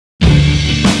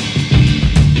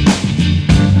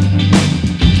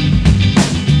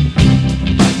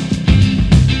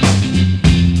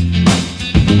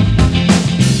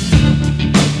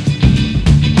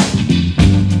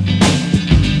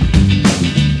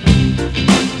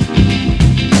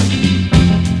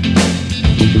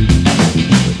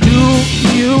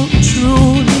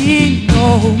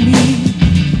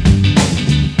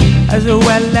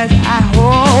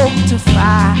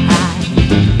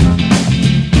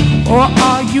Or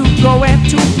are you going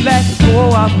to let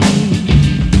go of me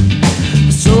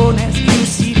as soon as you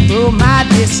see through my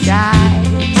disguise?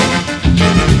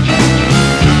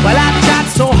 Well, I tried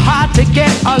so hard to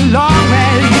get along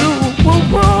with you.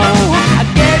 I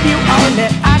gave you all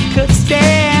that I could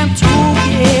stand to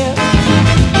give.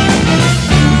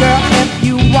 Girl, if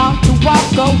you want to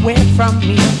walk away from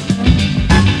me,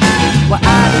 well,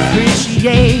 I'd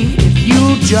appreciate if you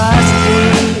just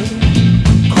did.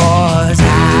 'Cause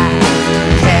I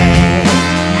can't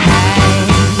hang.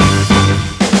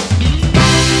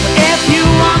 If you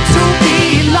want to be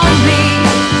lonely,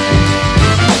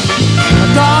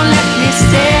 don't let me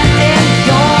stand in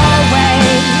your way.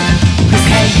 'Cause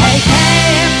hey, hey, hey,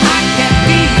 if I can't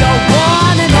be your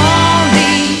one and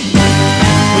only,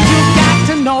 well, you got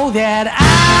to know that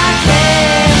I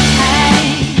can't hang.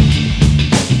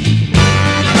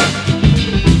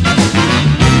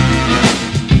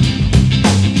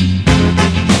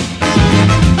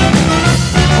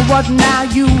 What now,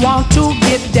 you want to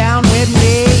get down with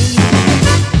me?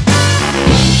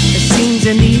 It seems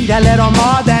you need a little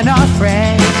more than a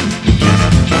friend.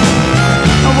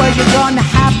 Well, you're gonna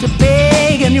have to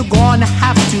beg and you're gonna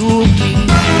have to plead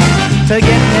to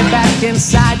get me back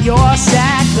inside your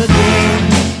sack again.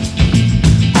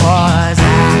 'Cause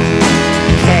I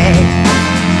can't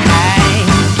hang.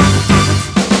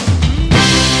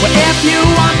 Well, if you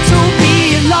want to be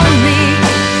lonely,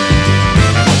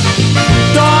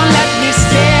 don't let me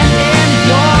stand in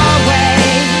your way.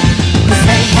 'Cause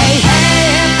hey, hey, hey,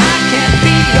 I can't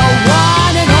be your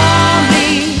one and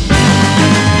only.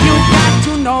 You got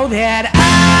to know that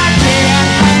I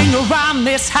can't hang around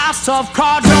this house of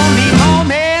cards, only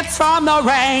moments from the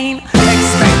rain,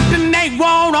 expecting they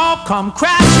won't all come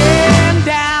crashing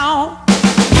down.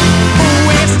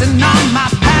 Wasting all my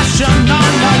passion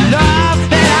on the love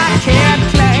that I can't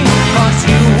claim. 'Cause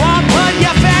you won't put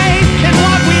your faith in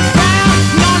what we found.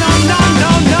 No, no, no,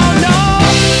 no, no, no.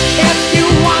 If you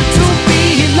want to be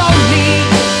lonely,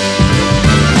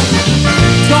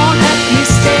 don't let me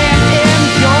stand in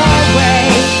your way.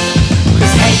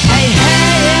 'Cause hey, hey,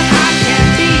 hey, if I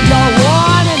can't be your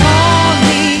one and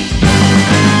only,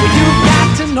 well, you've got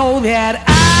to know that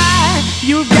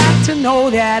you've got to know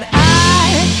that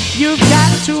you've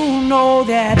got to know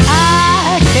that